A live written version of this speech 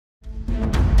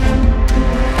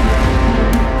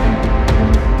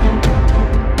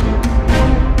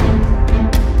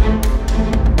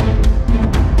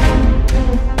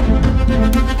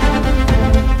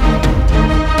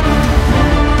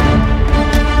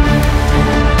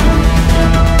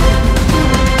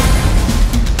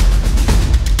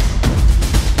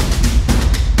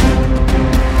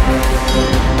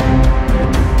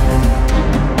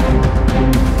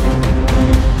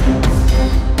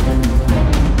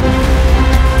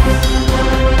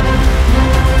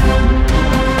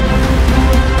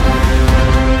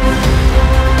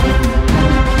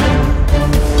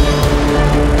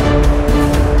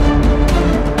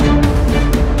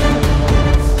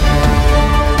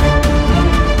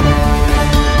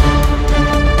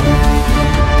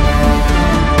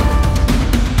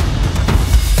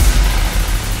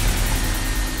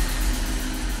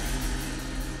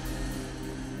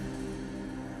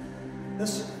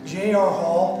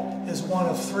is one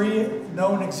of 3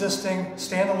 known existing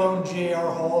standalone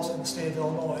GAR halls in the state of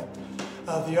Illinois.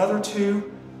 The other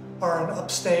 2 are in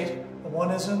upstate.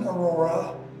 One is in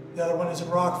Aurora, the other one is in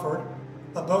Rockford.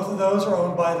 Both of those are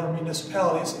owned by their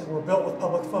municipalities and were built with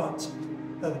public funds.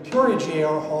 The Peoria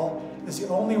GAR Hall is the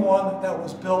only one that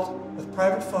was built with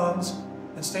private funds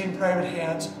and stayed in private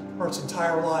hands for its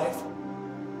entire life.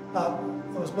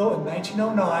 It was built in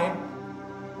 1909.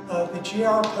 The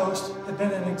GAR post had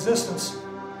been in existence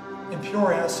in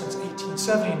Peoria since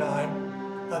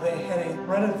 1879. They had a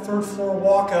rented 3rd floor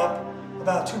walk-up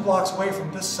about 2 blocks away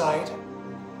from this site.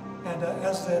 And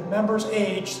as the members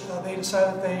aged, they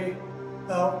decided they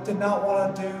did not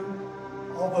want to do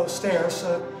all those stairs.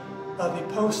 So the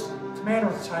post commander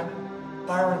at the time,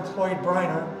 Byron Cloyd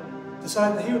Bryner,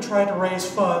 decided that he would try to raise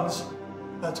funds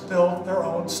to build their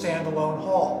own standalone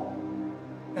hall.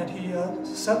 And he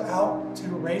set out to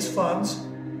raise funds,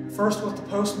 first with the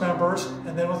post members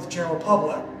and then with the general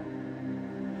public.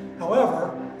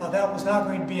 However, that was not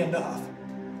going to be enough.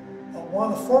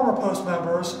 One of the former post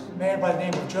members, a man by the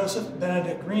name of Joseph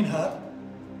Benedict Greenhut,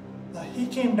 he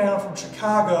came down from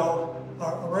Chicago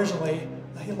originally.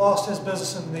 He lost his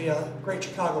business in the Great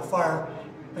Chicago Fire,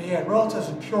 but he had relatives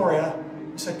in Peoria.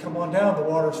 He said, "Come on down, the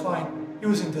water's fine." He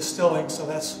was in distilling, so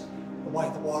that's why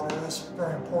the water is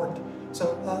very important.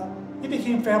 So he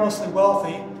became fabulously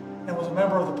wealthy and was a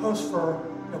member of the post for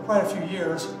quite a few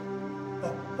years.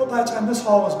 But by the time this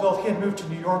hall was built, he had moved to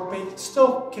New York, but he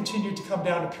still continued to come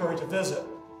down to Peoria to visit.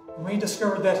 And when he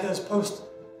discovered that his post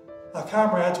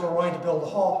comrades were wanting to build a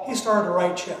hall, he started to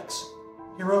write checks.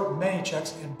 He wrote many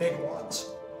checks and big ones.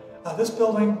 This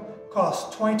building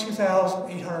cost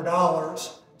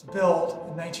 $22,800 to build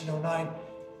in 1909,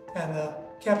 and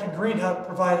Captain Greenhut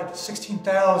provided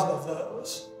 16,000 of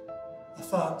those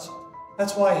funds.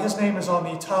 That's why his name is on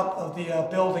the top of the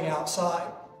building outside.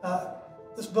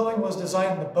 This building was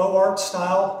designed in the Beaux Arts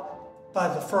style by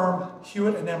the firm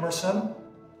Hewitt and Emerson.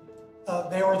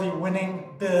 They were the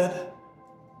winning bid.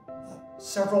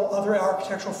 Several other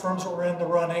architectural firms were in the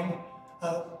running.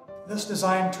 This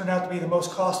design turned out to be the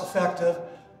most cost-effective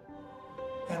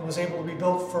and was able to be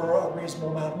built for a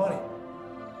reasonable amount of money.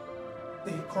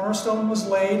 The cornerstone was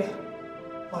laid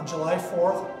on July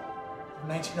 4th of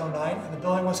 1909, and the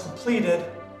building was completed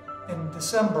in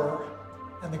December,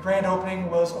 and the grand opening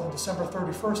was on December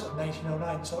 31st of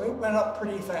 1909, so it went up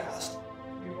pretty fast.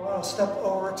 If you want to step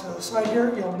over to the side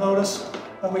here, you'll notice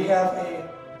that we have a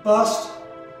bust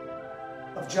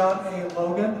of John A.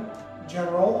 Logan,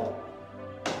 General.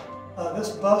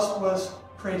 This bust was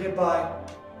created by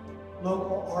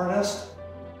local artist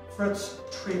Fritz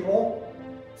Treble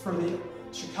for the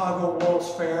Chicago World's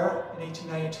Fair in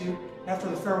 1892. After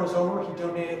the fair was over, he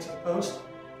donated it to the post,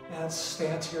 and it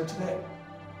stands here today.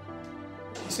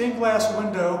 The stained glass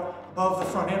window above the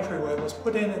front entryway was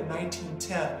put in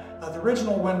 1910. The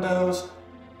original windows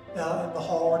in the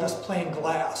hall were just plain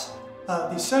glass.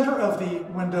 The center of the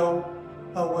window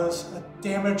was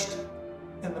damaged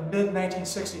in the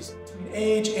mid-1960s. Between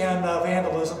age and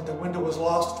vandalism, the window was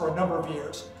lost for a number of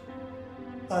years.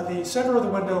 The center of the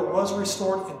window was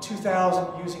restored in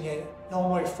 2000 using an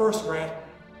Illinois First grant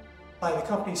by the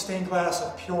company Stained Glass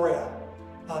of Peoria.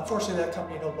 Unfortunately, that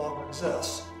company no longer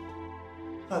exists.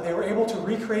 They were able to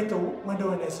recreate the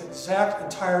window in its exact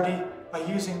entirety by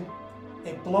using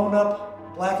a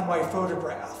blown-up black and white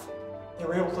photograph. They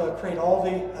were able to create all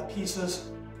the pieces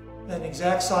in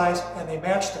exact size, and they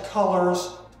matched the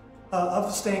colors of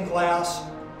the stained glass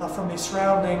from the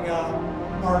surrounding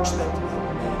arch that remained.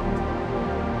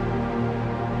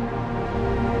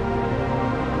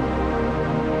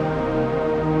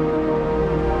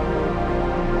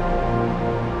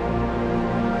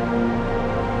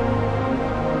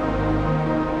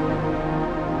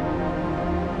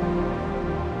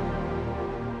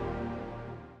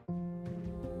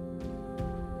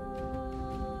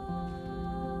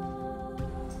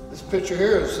 This picture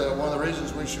here is one of the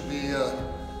reasons we should be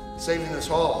saving this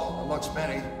hall, amongst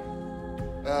many.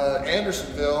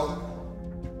 Andersonville,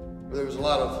 where there was a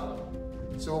lot of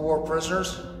Civil War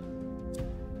prisoners,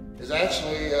 is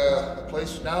actually a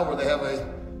place now where they have a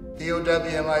POW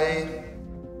MIA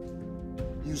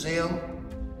museum,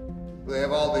 where they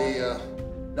have all the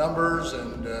numbers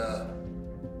and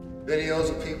videos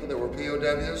of people that were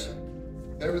POWs.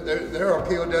 There are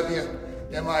POW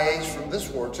MIAs from this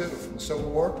war too, from the Civil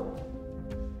War.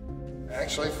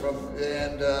 Actually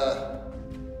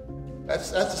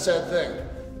that's a sad thing.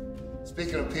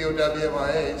 Speaking of POW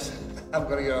MIAs, I'm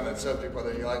going to get on that subject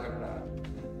whether you like it or not.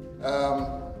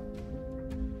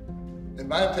 In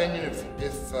my opinion, if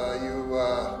you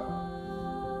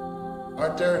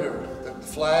aren't there to the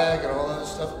flag and all that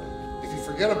stuff, the If you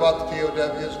forget about the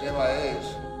POWs and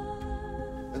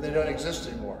MIAs, then they don't exist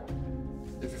anymore.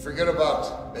 If you forget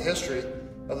about the history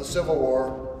of the Civil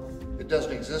War, it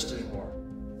doesn't exist anymore.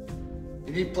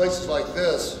 You need places like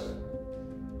this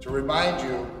to remind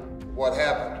you what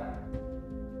happened.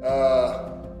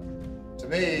 To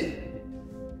me,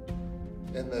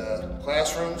 in the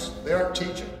classrooms, they aren't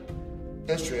teaching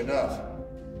history enough.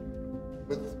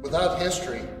 Without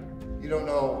history, you don't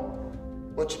know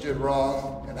what you did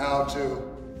wrong and how to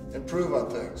improve on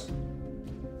things.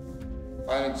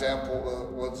 Fine example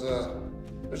was,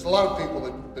 there's a lot of people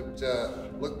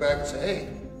that look back and say, hey,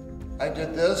 I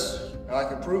did this, and I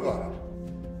can improve on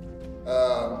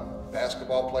it.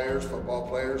 Basketball players, football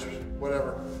players,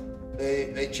 whatever.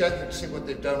 They check and see what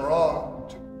they've done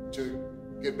wrong to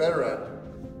get better at it.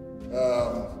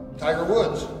 Tiger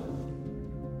Woods,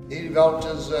 he developed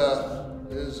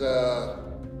his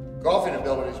golfing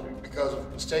abilities because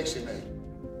of mistakes he made.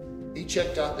 He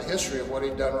checked out the history of what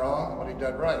he'd done wrong and what he'd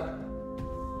done right.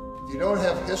 If you don't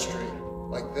have history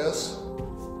like this,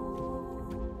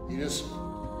 you just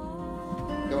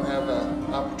don't have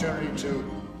an opportunity to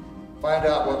find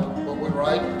out what went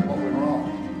right and what went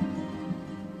wrong.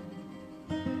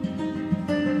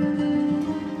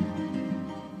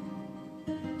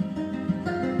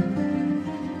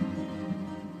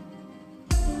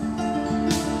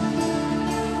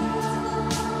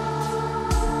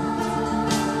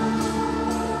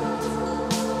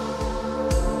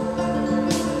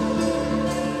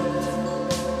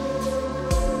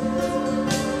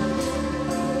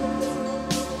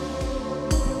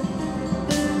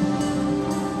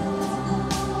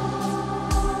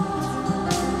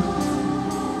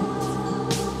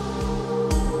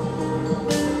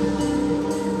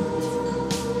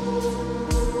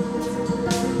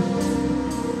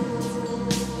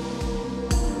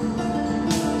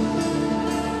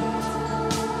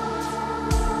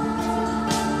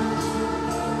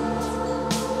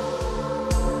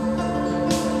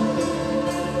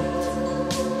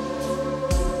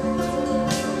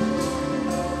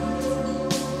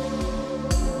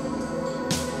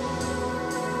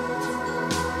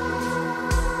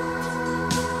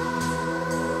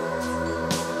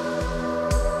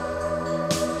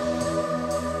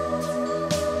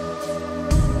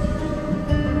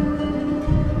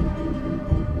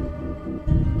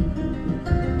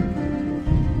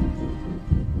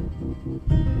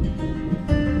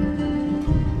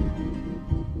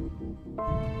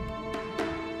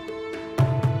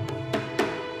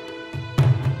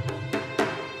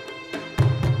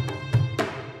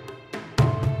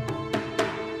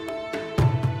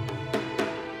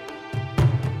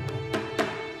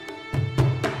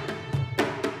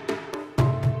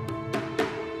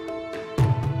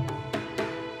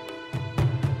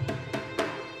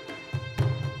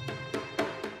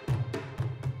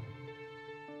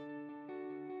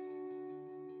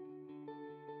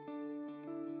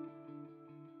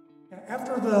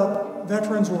 After the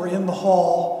veterans were in the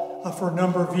hall for a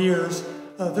number of years,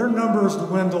 their numbers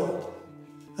dwindled.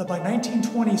 By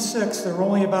 1926, there were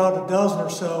only about a dozen or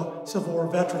so Civil War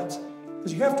veterans.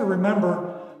 Because you have to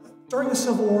remember, during the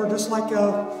Civil War, just like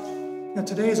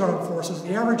today's armed forces,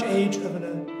 the average age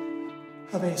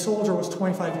of a soldier was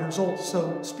 25 years old.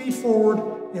 So speed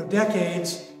forward,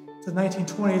 decades to the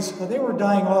 1920s, they were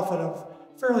dying off at a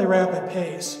fairly rapid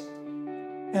pace.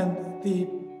 And the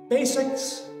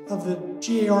basics of the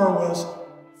GAR was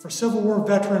for Civil War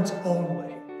veterans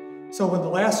only. So when the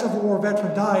last Civil War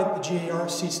veteran died, the GAR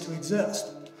ceased to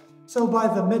exist. So by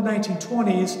the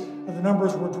mid-1920s, the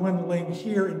numbers were dwindling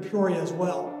here in Peoria as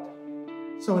well.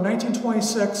 So in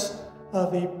 1926,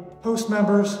 the post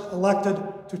members elected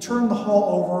to turn the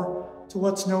hall over to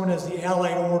what's known as the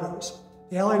Allied Orders.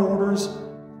 The Allied Orders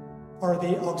are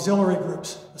the auxiliary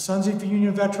groups, the Sons of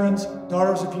Union Veterans,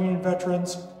 Daughters of Union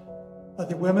Veterans,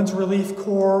 the Women's Relief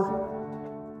Corps,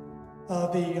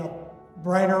 the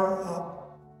Bryner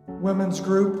Women's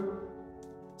Group.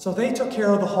 So they took care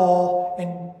of the hall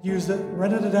and used it,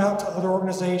 rented it out to other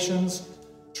organizations,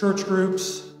 church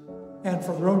groups, and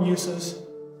for their own uses,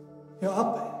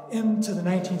 up into the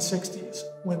 1960s,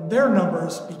 when their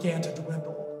numbers began to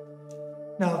dwindle.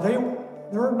 Now,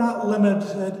 they're not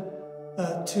limited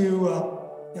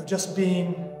to just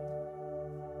being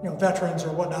veterans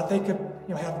or whatnot. They could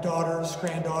have daughters,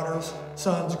 granddaughters,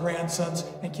 sons, grandsons,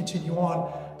 and continue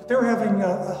on. But they were having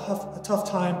a tough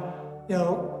time,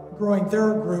 growing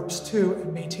their groups too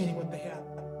and maintaining what they had.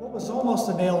 What was almost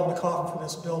a nail in the coffin for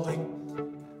this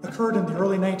building occurred in the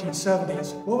early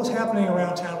 1970s. What was happening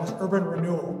around town was urban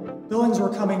renewal. Buildings were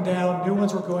coming down, new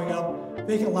ones were going up,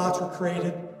 vacant lots were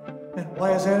created. And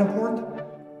why is that important?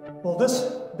 Well,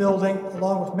 this building,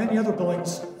 along with many other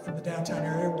buildings in the downtown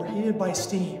area, were heated by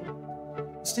steam.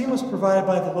 Steam was provided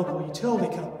by the local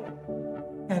utility company.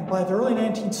 And by the early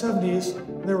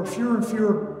 1970s, there were fewer and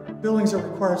fewer buildings that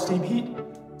required steam heat.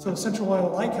 So the Central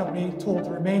Illinois Light Company told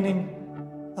the remaining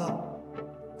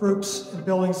groups and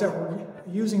buildings that were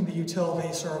using the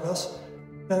utility service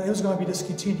that it was going to be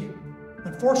discontinued.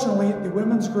 Unfortunately, the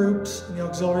women's groups and the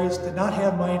auxiliaries did not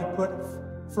have money to put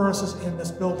furnaces in this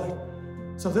building.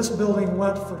 So this building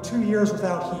went for 2 years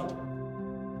without heat.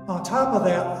 On top of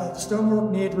that, the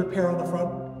stonework needed repair on the front.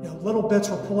 Little bits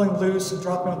were pulling loose and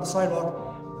dropping on the sidewalk.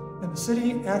 And the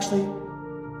city actually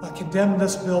condemned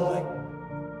this building.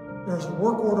 There was a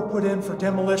work order put in for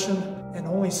demolition, and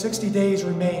only 60 days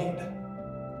remained.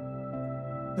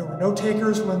 There were no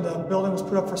takers when the building was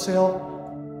put up for sale,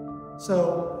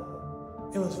 so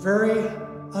it was very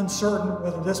uncertain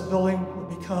whether this building would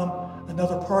become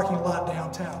another parking lot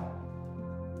downtown.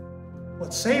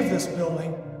 What saved this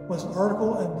building was an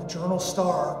article in the Journal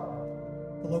Star,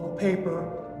 the local paper,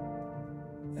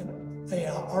 and the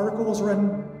article was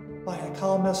written by a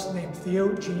columnist named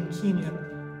Theo Jean Kenyon,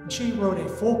 and she wrote a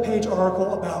full-page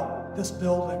article about this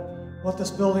building, what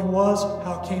this building was,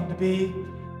 how it came to be,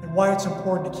 and why it's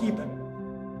important to keep it.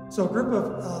 So a group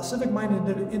of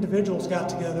civic-minded individuals got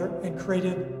together and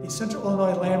created the Central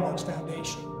Illinois Landmarks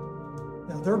Foundation.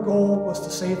 Now, their goal was to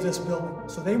save this building.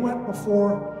 So they went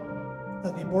before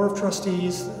the Board of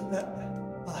Trustees that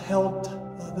held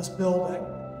this building,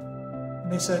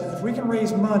 and they said, if we can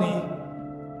raise money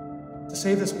to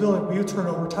save this building, we would turn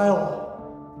over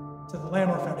title to the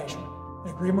Landmark Foundation. An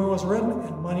agreement was written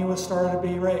and money was started to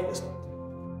be raised.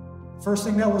 First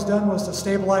thing that was done was to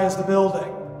stabilize the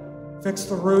building, fix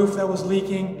the roof that was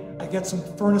leaking, get some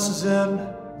furnaces in,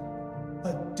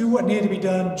 do what needed to be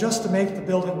done just to make the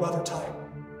building weather-tight.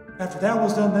 After that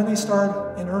was done, then they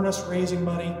started in earnest raising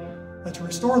money to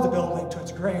restore the building to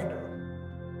its grandeur.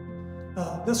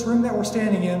 This room that we're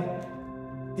standing in,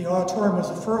 the auditorium, was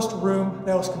the first room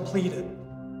that was completed.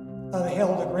 They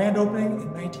held a grand opening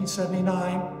in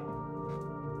 1979.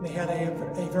 They had a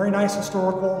very nice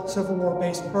historical Civil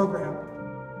War-based program.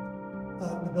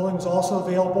 The building was also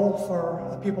available for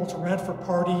people to rent for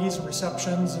parties,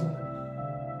 receptions, and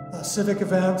civic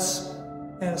events,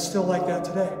 and it's still like that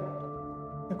today.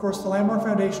 Of course, the Landmark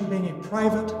Foundation, being a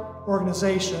private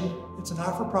organization, it's a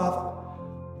not-for-profit,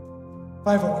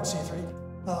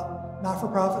 501c3,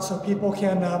 not-for-profit, so people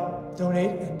can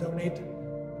donate and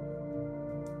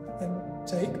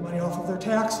take money off of their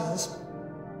taxes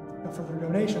for their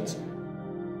donations.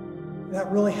 That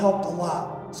really helped a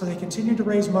lot. So they continued to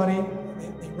raise money.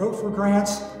 They wrote for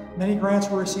grants. Many grants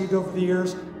were received over the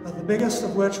years, the biggest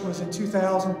of which was in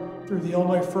 2000 through the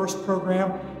Illinois First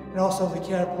program and also the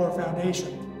Caterpillar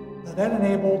Foundation. That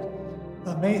enabled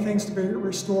many things to be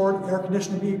restored, air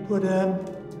conditioning being put in.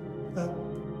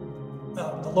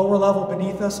 The lower level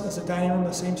beneath us is a dining room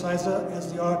the same size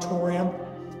as the auditorium.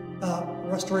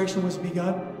 Restoration was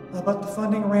begun, but the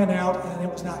funding ran out and it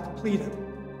was not completed.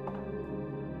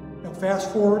 Now,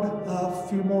 fast forward a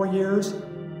few more years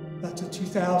to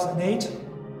 2008.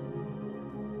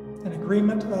 An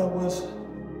agreement was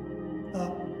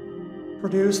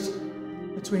produced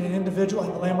between an individual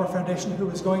and the Landmark Foundation who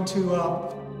was going to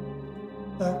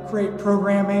create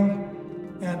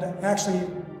programming and actually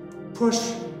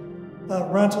push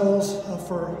rentals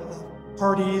for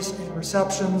parties and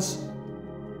receptions.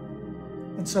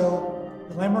 And so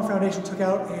the Landmark Foundation took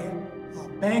out a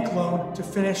bank loan to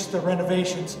finish the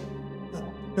renovations,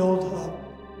 build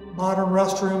modern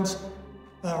restrooms,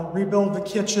 rebuild the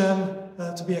kitchen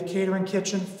to be a catering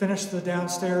kitchen, finish the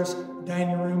downstairs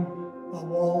dining room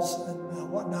walls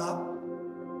and whatnot.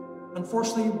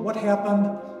 Unfortunately, what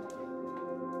happened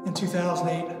in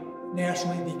 2008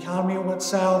 nationally, the economy went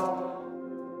south.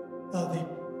 The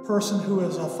person who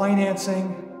was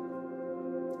financing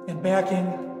and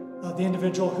backing the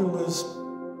individual who was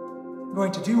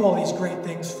going to do all these great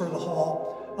things for the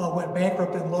hall went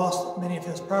bankrupt and lost many of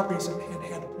his properties and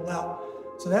had to pull out.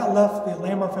 So that left the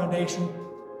Landmark Foundation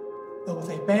with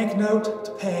a bank note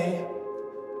to pay,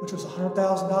 which was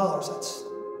 $100,000. That's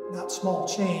not small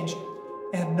change,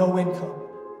 and no income.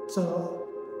 So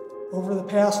over the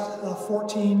past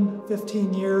 14,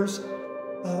 15 years,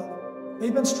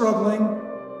 they've been struggling,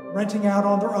 renting out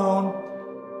on their own,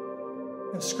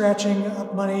 scratching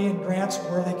up money and grants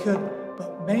where they could,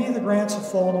 but many of the grants have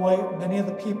fallen away. Many of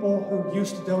the people who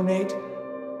used to donate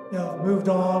have moved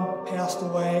on, passed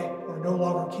away, or no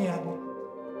longer can.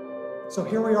 So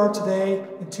here we are today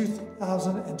in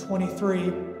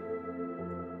 2023,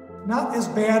 not as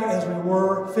bad as we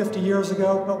were 50 years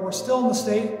ago, but we're still in the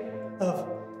state of,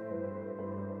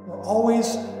 we're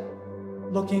always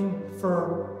looking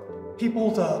for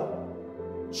people to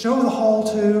show the hall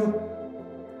to.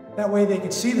 That way they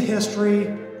could see the history.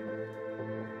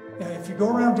 If you go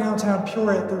around downtown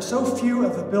Peoria, there's so few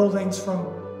of the buildings from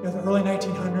the early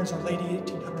 1900s or late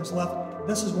 1800s left.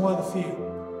 This is one of the few.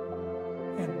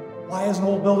 And why is an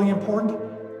old building important?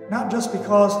 Not just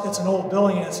because it's an old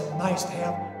building and it's nice to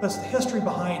have, but it's the history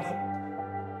behind it.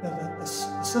 The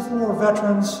Civil War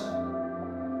veterans,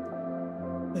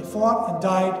 they fought and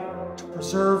died to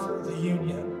preserve the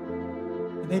Union.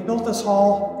 And they built this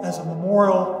hall as a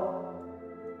memorial,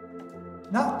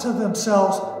 not to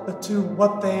themselves, but to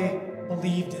what they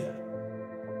believed in.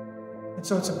 And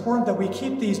so it's important that we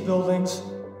keep these buildings,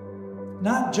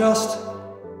 not just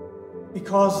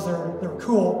because they're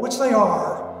cool, which they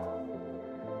are,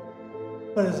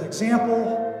 but as an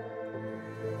example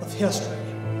of history.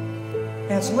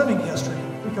 And it's living history,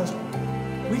 because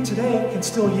we today can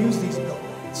still use these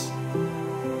buildings.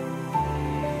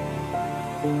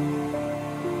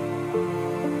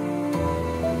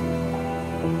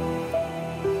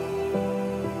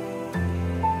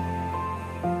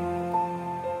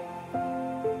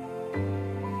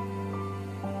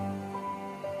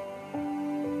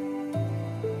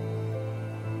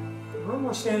 The room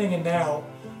we're standing in now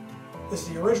is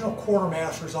the original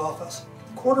quartermaster's office.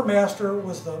 The quartermaster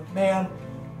was the man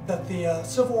that the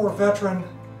Civil War veteran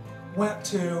went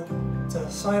to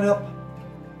sign up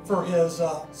for his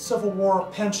Civil War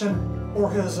pension, or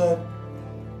his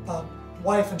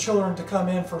wife and children to come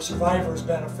in for survivors'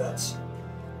 benefits.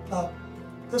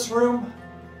 This room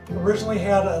originally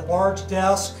had a large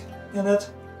desk in it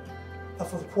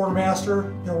for the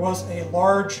quartermaster. There was a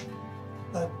large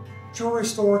jewelry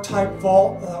store type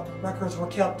vault that records were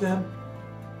kept in.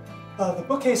 The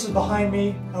bookcases behind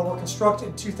me were constructed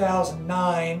in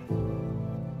 2009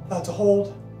 to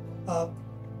hold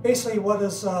basically what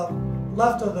is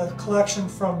left of the collection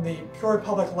from the Peoria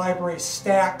Public Library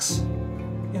stacks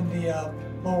in the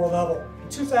lower level. In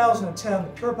 2010, the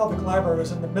Peoria Public Library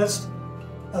was in the midst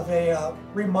of a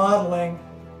remodeling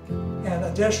and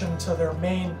addition to their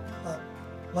main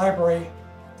library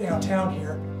downtown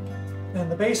here. In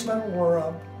the basement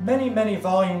were many, many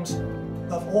volumes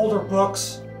of older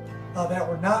books that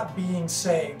were not being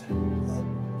saved.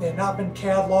 They had not been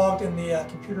cataloged in the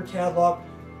computer catalog,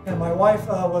 and my wife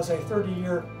was a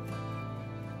 30-year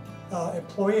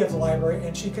employee of the library,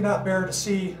 and she could not bear to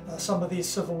see some of these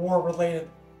Civil War related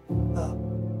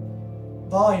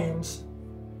volumes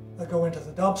go into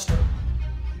the dumpster.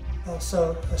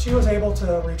 So she was able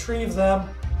to retrieve them,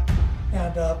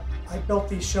 and I built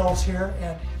these shelves here,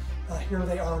 and here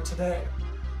they are today.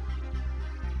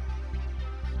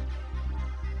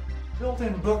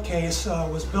 Built-in bookcase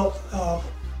was built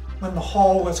when the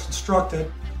hall was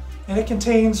constructed, and it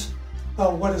contains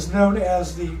what is known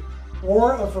as the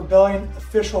War of Rebellion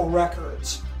Official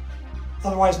Records,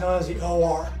 otherwise known as the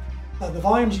OR. The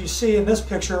volumes you see in this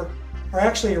picture are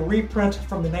actually a reprint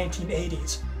from the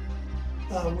 1980s.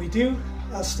 We do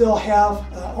still have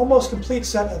an almost complete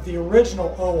set of the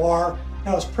original OR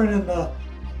that was printed in the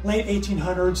late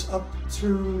 1800s up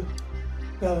through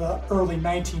the early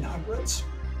 1900s.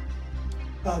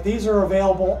 These are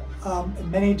available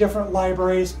in many different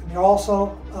libraries, and they're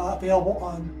also available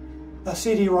on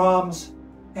CD-ROMs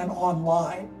and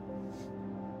online.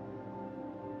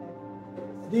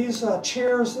 These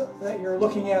chairs that you're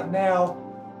looking at now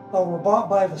were bought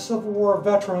by the Civil War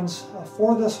veterans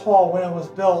for this hall when it was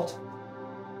built.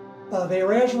 They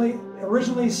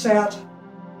originally sat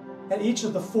at each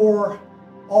of the 4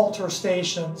 altar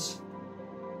stations.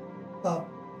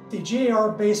 The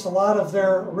GAR based a lot of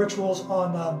their rituals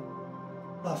on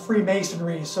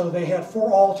Freemasonry, so they had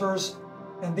 4 altars,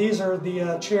 and these are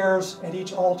the chairs at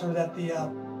each altar that the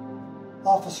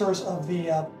officers of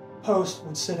the post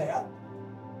would sit at.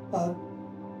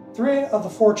 3 of the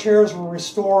 4 chairs were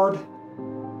restored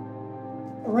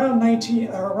around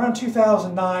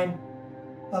 2009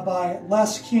 by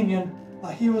Les Kenyon.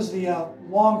 He was the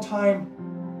longtime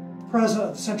president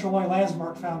of the Central Illinois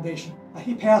Landmark Foundation.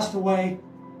 He passed away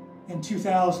in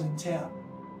 2010.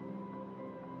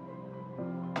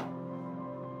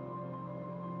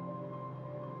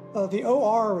 The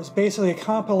OR is basically a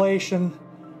compilation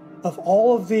of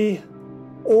all of the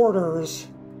orders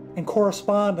and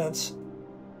correspondence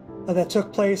that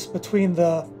took place between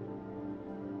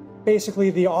basically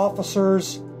the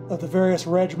officers of the various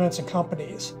regiments and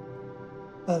companies.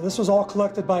 This was all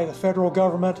collected by the federal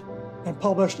government and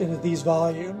published into these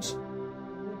volumes.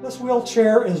 This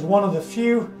wheelchair is one of the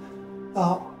few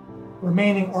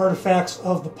remaining artifacts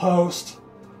of the post.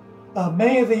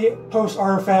 Many of the post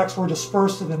artifacts were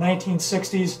dispersed in the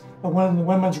 1960s when the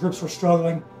women's groups were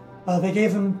struggling. They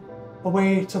gave them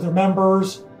away to their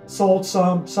members, sold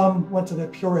some went to the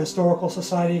Peoria Historical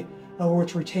Society,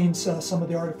 which retains some of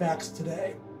the artifacts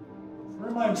today. The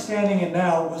room I'm standing in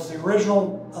now was the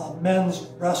original men's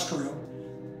restroom.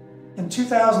 In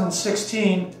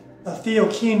 2016,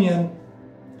 Theo Kenyon,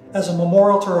 as a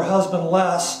memorial to her husband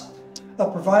Les,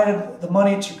 provided the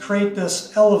money to create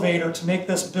this elevator to make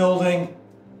this building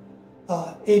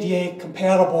ADA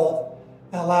compatible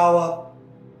and allow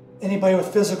anybody with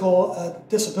physical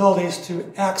disabilities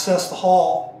to access the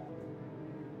hall.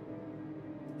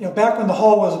 You know, back when the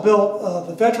hall was built,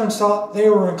 the veterans thought they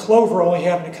were in clover, only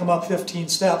having to come up 15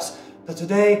 steps. But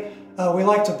today, we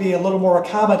like to be a little more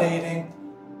accommodating.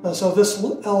 So this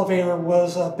elevator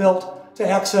was built to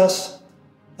access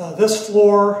this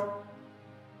floor,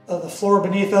 the floor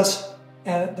beneath us,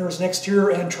 and there's an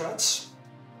exterior entrance.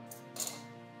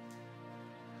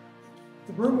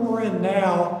 The room we're in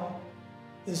now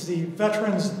is the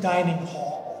Veterans Dining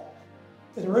Hall.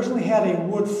 It originally had a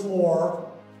wood floor.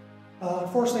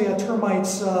 Unfortunately,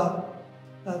 termites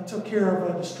took care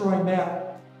of destroying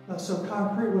that, so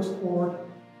concrete was poured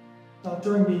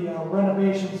during the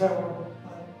renovations that were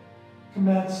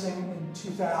commencing in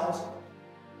 2000.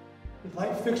 The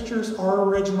light fixtures are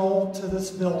original to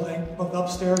this building, both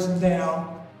upstairs and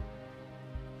down.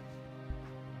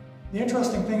 The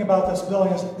interesting thing about this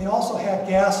building is that they also had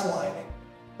gas lighting.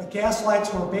 But gas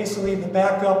lights were basically the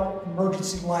backup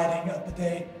emergency lighting of the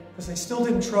day, because they still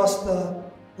didn't trust the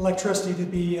electricity to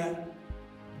be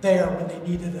there when they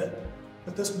needed it.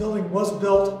 But this building was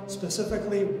built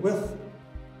specifically with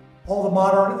all the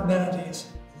modern amenities: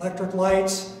 electric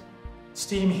lights,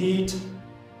 steam heat,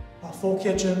 a full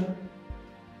kitchen.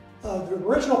 The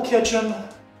original kitchen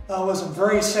was in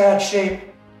very sad shape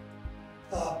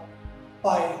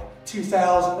by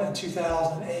 2000 and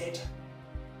 2008.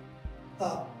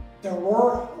 There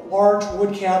were large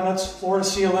wood cabinets, floor to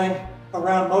ceiling,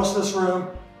 around most of this room.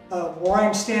 Where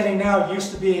I'm standing now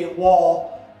used to be a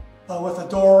wall with a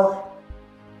door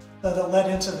that led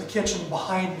into the kitchen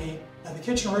behind me. The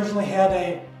kitchen originally had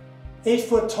a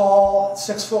 8-foot tall,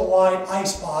 6-foot wide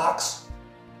ice box.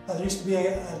 There used to be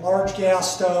a large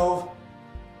gas stove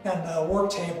and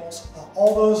work tables.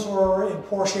 All those were in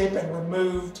poor shape and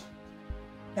removed.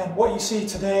 And what you see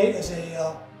today is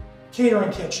a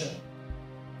catering kitchen.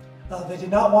 They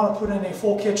did not want to put in a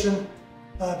full kitchen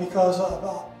because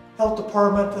of health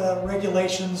department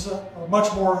regulations are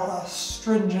much more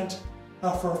stringent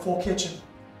for a full kitchen.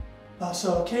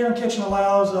 So a catering kitchen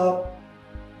allows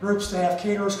groups to have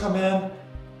caterers come in.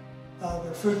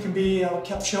 Their food can be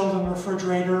kept chilled in the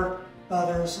refrigerator.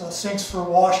 There's sinks for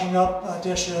washing up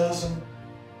dishes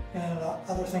and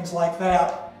other things like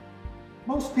that.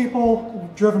 Most people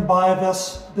who've driven by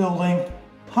this building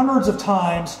hundreds of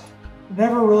times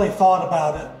never really thought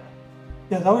about it.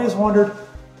 They always wondered,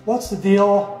 what's the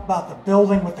deal about the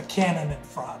building with the cannon in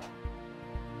front?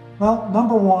 Well,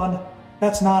 number one,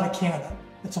 that's not a cannon.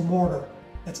 It's a mortar.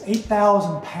 It's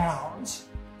 8,000 pounds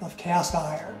of cast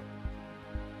iron.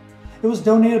 It was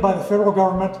donated by the federal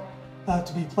government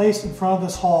to be placed in front of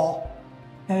this hall,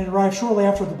 and it arrived shortly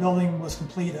after the building was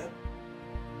completed.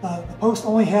 The post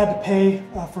only had to pay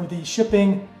for the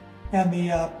shipping and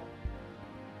the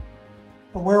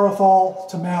wherewithal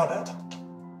to mount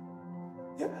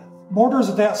it. Mortars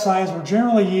of that size were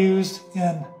generally used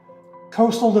in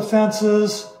coastal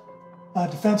defenses,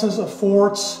 defenses of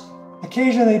forts.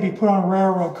 Occasionally they'd be put on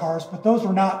railroad cars, but those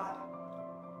were not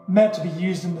meant to be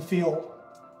used in the field.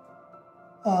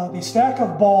 The stack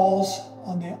of balls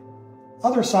on the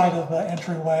other side of the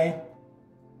entryway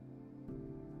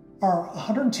are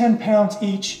 110 pounds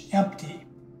each, empty.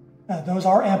 Those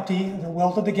are empty. They're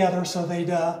welded together so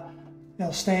they'd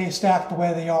stay stacked the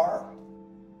way they are.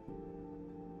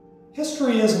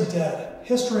 History isn't dead.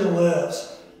 History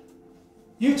lives.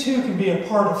 You too can be a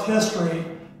part of history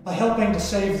by helping to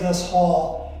save this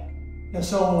hall, and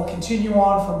so it will continue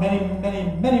on for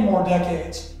many more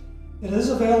decades. It is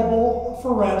available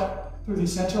for rent through the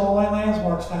Central Illinois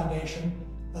Landmarks Foundation.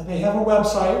 They have a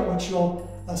website which you'll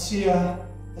see a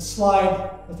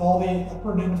slide with all the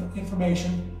pertinent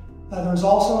information. There's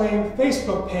also a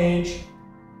Facebook page.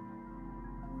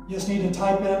 You just need to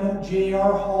type in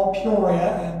GAR Hall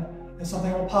Peoria and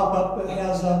something will pop up that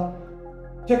has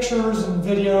pictures and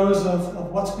videos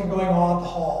of what's been going on at the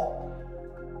hall.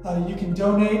 You can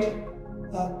donate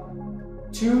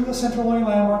to the Central Illinois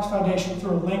Landmarks Foundation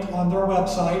through a link on their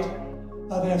website.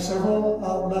 They have several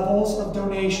levels of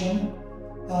donation.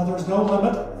 There's no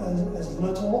limit, as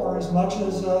little or as much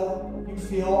as you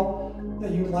feel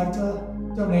that you'd like to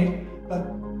donate. But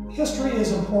history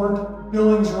is important,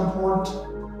 buildings are important.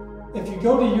 If you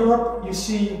go to Europe, you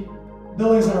see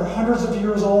buildings that are hundreds of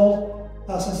years old,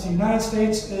 Since the United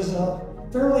States is a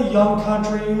fairly young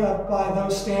country by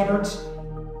those standards,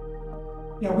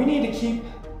 we need to keep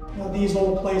these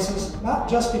old places, not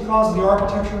just because of the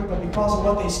architecture, but because of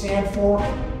what they stand for,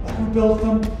 who built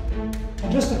them,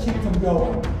 and just to keep them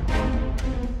going.